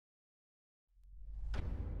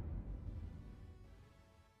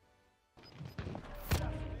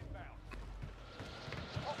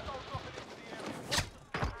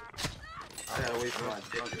away from my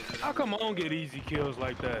dick. How come I don't get easy kills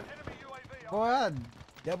like that? Boy, I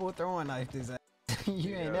double throwing knife his ass.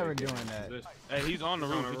 You ain't never doing that. Hey, he's on the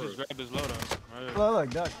roof. He just grabbed his loadout. Right. Look,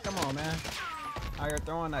 Duck, come on, man. Out here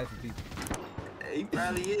throwing knife at people. Hey, he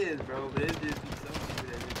probably is, bro, but it's just some people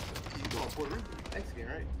that just, you going Puerto Rico, Mexican,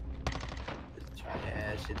 right? Just trying to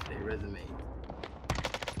add shit to their resume.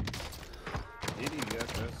 He got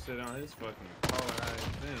that shit on his fucking caller ID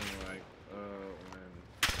thing, like, when,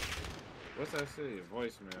 what's that shit?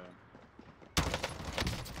 Voicemail.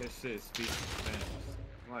 That shit speaks in Spanish.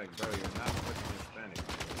 I'm like, bro, you're not fucking Hispanic.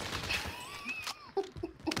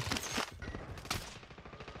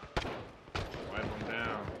 Wipe him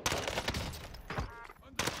down.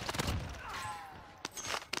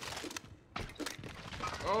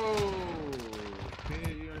 Oh, kid,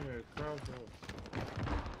 you in here, crossbow.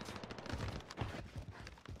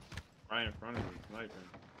 Right in front of me, sniping.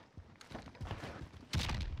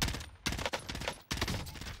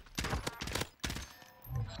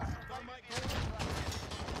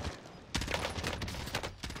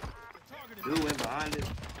 Dude went behind it.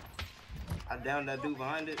 I downed that dude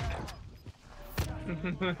behind it.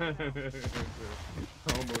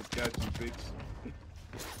 Almost got you, bitch.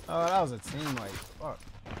 Oh, that was a teammate. Fuck.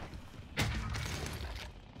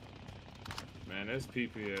 Man, this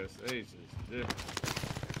PPSH is different.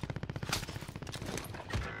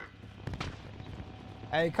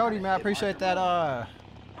 Hey, Cody, man, I appreciate that.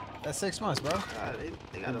 That 6 months, bro.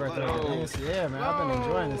 They got a Birthday lot dance. Yeah, man, I've been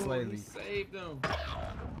enjoying this lately. Saved them.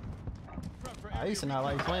 I used to not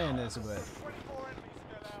like playing this, but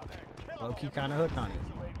low-key kind of hooked on it.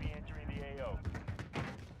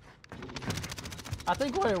 I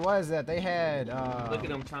think what it was that they had. Look at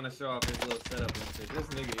him trying to show off his little setup and shit. This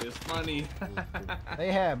nigga is funny.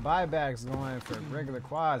 They had buybacks going for regular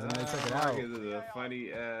quads, and they took it out. This is a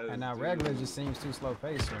funny ass. And now dude. regular just seems too slow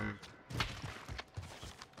paced for me.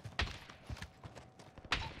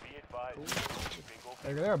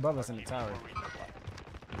 They're above us in the tower.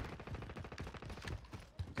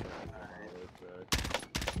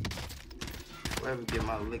 I'll ever get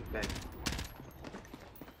my lick back.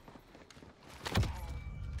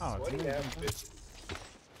 Oh, What do you have, bitches?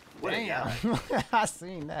 What a guy. damn! I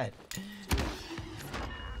seen that.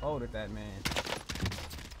 Hold it, that man.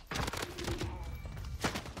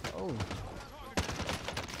 Oh.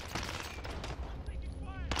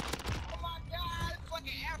 Oh my God!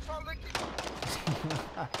 Fucking afro looking.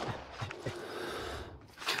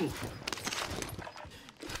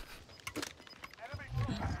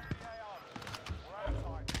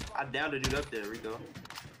 I downed a dude up there, Rico.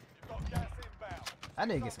 I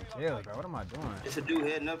need to get some kills, bro. What am I doing? It's a dude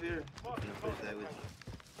heading up here. I'm gonna push that with you.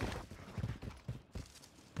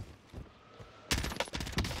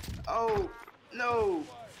 Oh, no.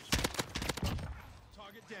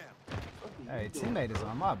 Hey, teammate is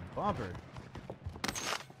on my bumper.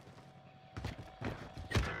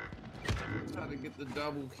 Trying to get the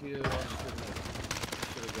double kill. Should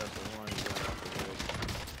have got the one.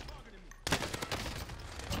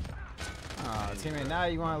 Oh, teammate, now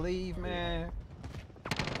you want to leave, man?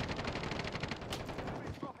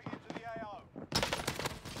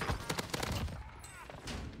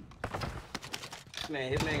 Man,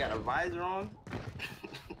 his man got a visor on. The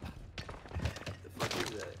fuck is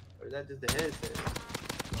that? Or is that just the headset?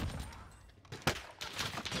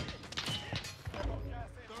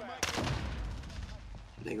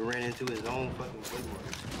 Nigga ran into his own fucking playboy.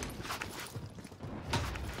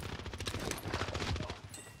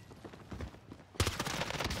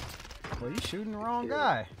 Well, you shooting the wrong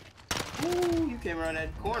guy. Ooh, you came around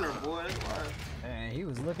that corner, boy. That's why. And he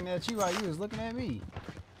was looking at you while you was looking at me.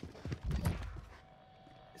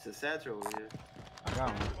 It's a satchel over here. I got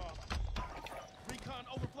one.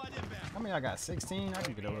 I mean, I got 16. I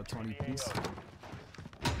can get a little 20 piece. We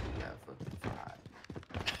got fucking 5.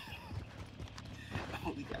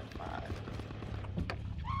 We got 5.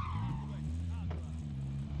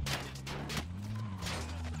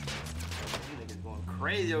 These niggas going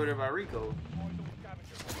crazy over there by Rico.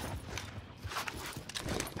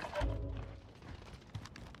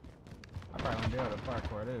 I probably won't be able to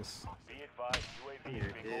parkour this. Be advised, UAV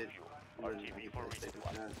is bingo fuel. RTV for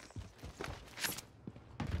resupply.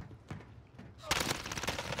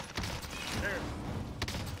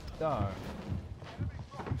 Dog.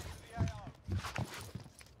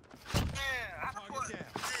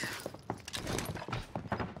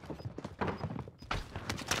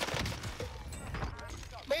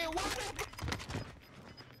 Man, what?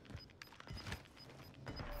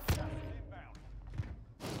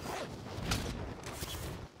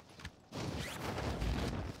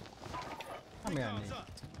 I mean, I need.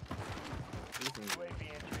 UAV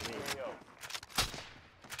entering the AO.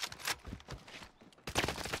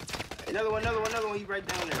 Another one. He's right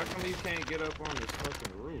down there. How come you can't get up on this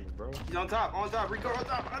fucking roof, bro? He's on top. Rico, on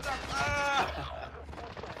top. Ah!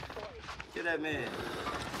 Get that man.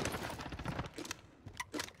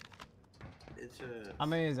 It's How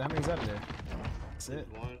many's up there? That's it.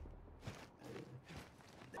 one.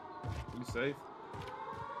 You safe?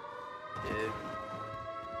 Yeah.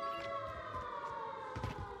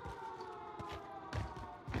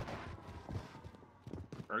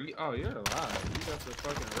 Are you? Oh, you're alive. You got the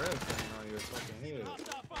fucking red thing on your fucking head.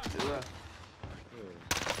 Yeah.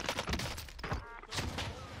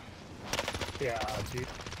 Yeah, dude.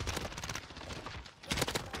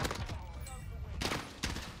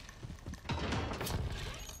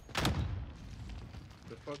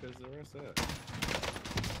 The fuck is the rest of that?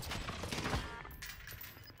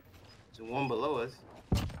 There's one below us.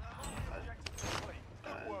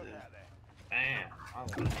 Damn.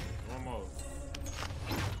 One more.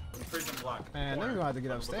 Prison block. Man, they're gonna have to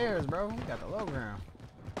get upstairs, bro. We got the low ground.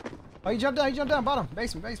 Oh, he jumped down, bottom.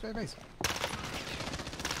 Basement.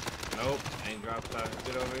 Nope. Ain't dropped out.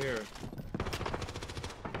 Get over here.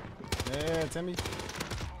 Yeah, Timmy.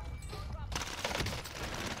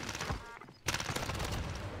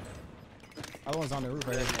 Other one's on the roof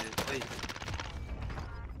right here.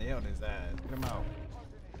 Nailed his ass. Get him out.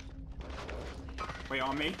 Wait,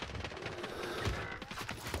 on me?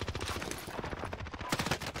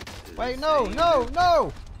 Wait, no!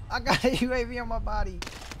 I got a UAV on my body.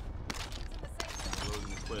 Loading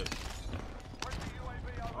the clip.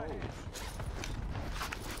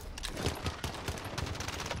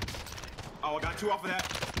 Oh, I got 2 off of that.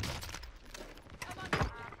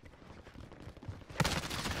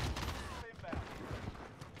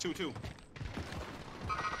 Two.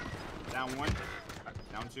 Down 1.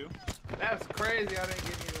 Down 2. That's crazy. I didn't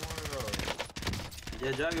get neither one of those.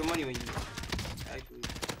 Yeah, drop your money when you actually.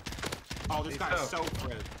 Oh, this guy's so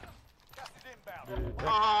Fred. Oh,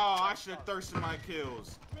 I should have thirsted my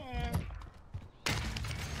kills. Man.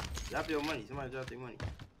 Drop your money. Somebody drop their money.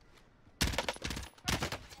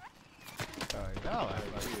 Y'all are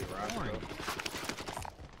boring.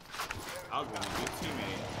 I was going to good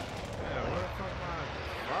teammate. Yeah, where the fuck my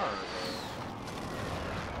bar,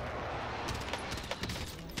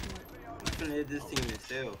 I'm gonna hit this team and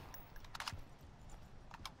sell.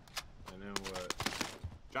 And then what?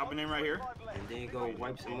 Dropping in right here. And then go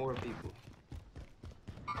wipe some more people.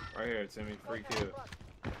 Right here, Timmy. Free kill.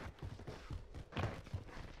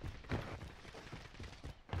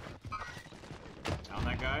 Down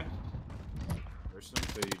that guy. There's some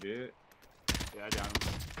so you did. Yeah, I got him.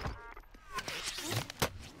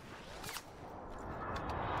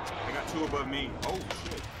 I got 2 above me. Oh,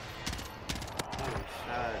 shit. Oh,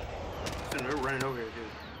 shot. They're running over here,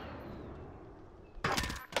 dude.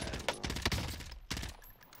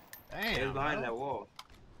 Damn. They're behind bro. that wall.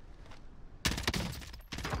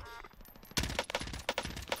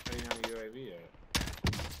 How you on the UAV at?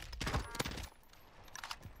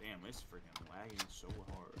 Damn, this freaking lagging so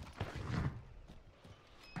hard.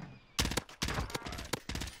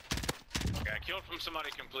 Got killed from somebody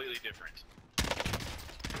completely different.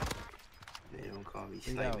 They don't call me Beat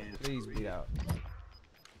Snipe out. Man. Please beat out.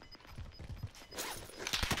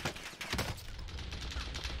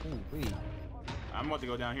 Ooh, wee. I'm about to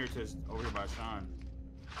go down here to over here by Sean.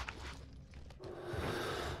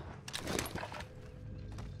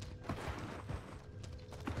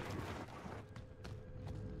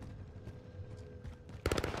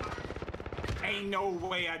 Ain't no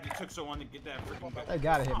way I just took so long to get that freaking back. They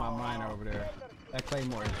gotta hit my miner over there. That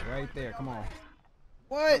Claymore is right there. Come on. I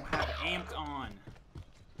What? don't have amped on.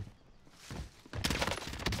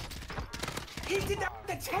 He did that with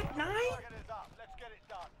the Tech 9?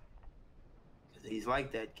 He's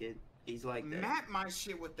like that, kid. He's like that. Map my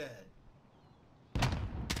shit with that.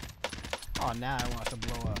 Oh, now I want to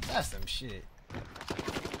blow up. That's some shit.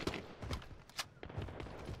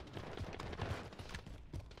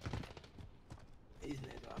 These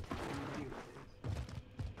niggas are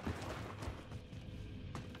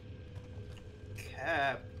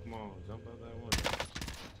cap. Come on, jump out that window.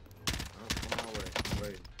 Oh, come my way. I'm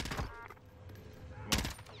waiting.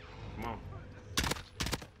 Come on.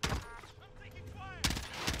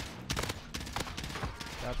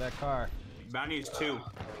 Got that car. Bounty is 2,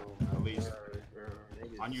 at least.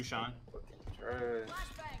 On you, Sean.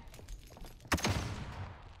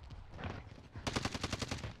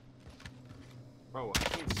 Bro, I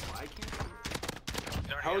can't slide.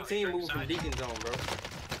 Whole team moved from Deacon Zone, bro.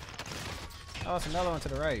 Oh, it's another one to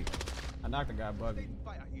the right. I knocked the guy above me.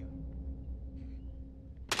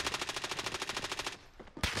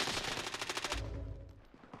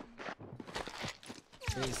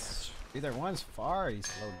 Either one's far,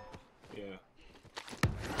 he's low. Yeah.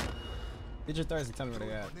 Get your thirst and tell me where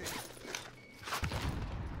they at.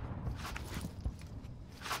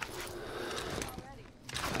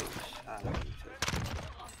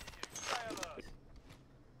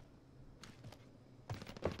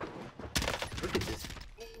 Look at this.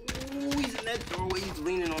 Ooh, he's in that doorway. He's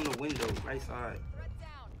leaning on the window, right side.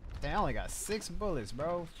 Damn, I only got 6 bullets,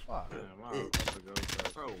 bro. Fuck. Damn, I'm about to go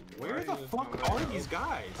first. Bro, where Why the you fuck just are don't these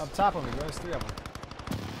guys? Up top of me, bro. There's 3 of them.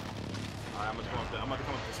 Alright, I'm about to come up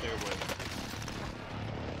the stairway.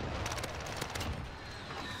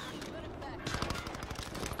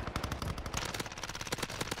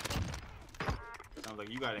 Sounds like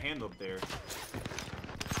you got a hand up there.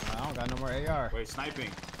 I don't got no more AR. Wait,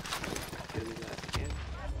 sniping. Kill his ass again.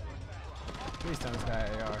 Please tell this guy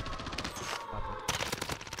AR.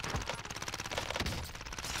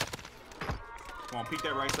 Come on, peek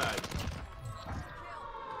that right side.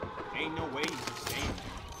 Ain't no way he's just staying.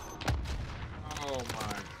 Oh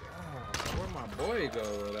my god. Where'd my boy go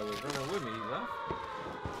that was running with me? He left?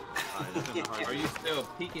 Alright, that's in the hard. Are you still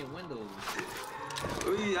peeking windows?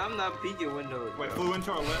 Ooh, I'm not peeking windows. Wait, bro. flew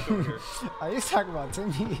into our left over here. Are you talking about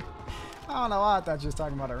Timmy? I don't know why I thought you was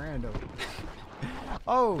talking about a random.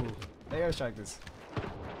 Oh, they airstrike this.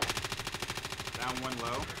 Down one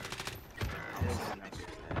low.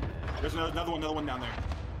 There's another one down there.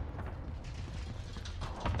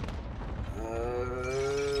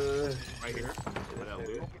 Right here. What else,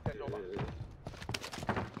 dude?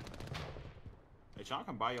 Hey, Sean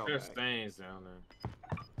can buy y'all There's back. stains down there.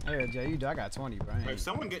 Hey, Jay, you do. I got 20, bro. Wait,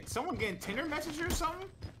 someone getting Tinder messages or something?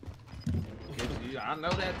 I know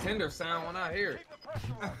that Tinder sound when I hear it.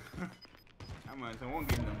 Come on, someone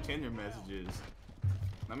getting them Tinder messages.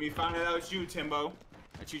 Let me find out it's you, Timbo.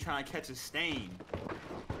 That you trying to catch a stain.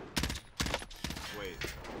 Wait.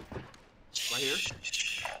 Right here?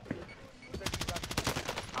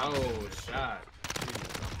 Oh, shot.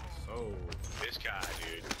 So. This guy,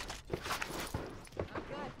 dude.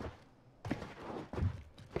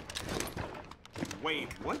 Wait,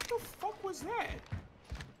 what the fuck was that?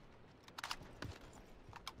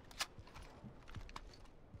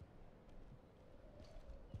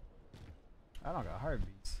 I don't got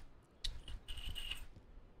heartbeats.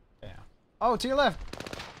 Damn. Oh, to your left.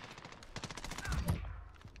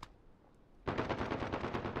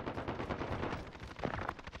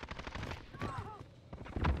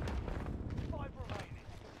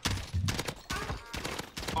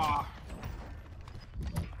 Ah,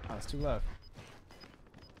 Oh, it's 2 left.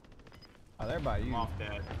 Oh, they're by you. I'm off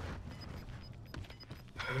that.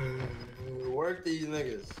 Work these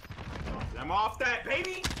niggas. I'm off that,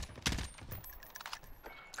 baby!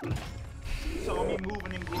 You saw me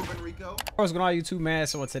moving and grooving, Rico. What's going on, YouTube, man?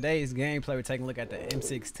 So in today's gameplay, we're taking a look at the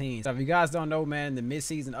M16. So if you guys don't know, man, the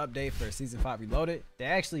mid-season update for Season 5 Reloaded, they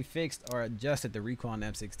actually fixed or adjusted the recoil on the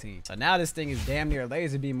M16. So now this thing is damn near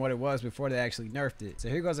laser beam what it was before they actually nerfed it. So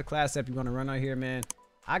here goes a class step you're going to run on here, man.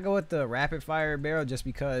 I go with the rapid fire barrel just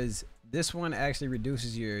because this one actually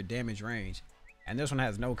reduces your damage range. And this one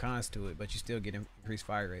has no cons to it, but you still get increased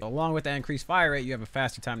fire rate. So along with that increased fire rate, you have a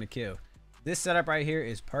faster time to kill. This setup right here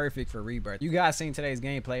is perfect for Rebirth. You guys seen today's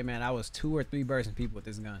gameplay, man. I was 2 or 3 bursting people with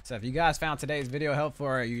this gun. So if you guys found today's video helpful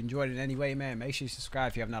or you enjoyed it in any way, man, make sure you subscribe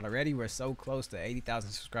if you have not already. We're so close to 80,000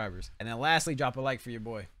 subscribers. And then lastly, drop a like for your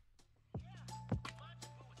boy.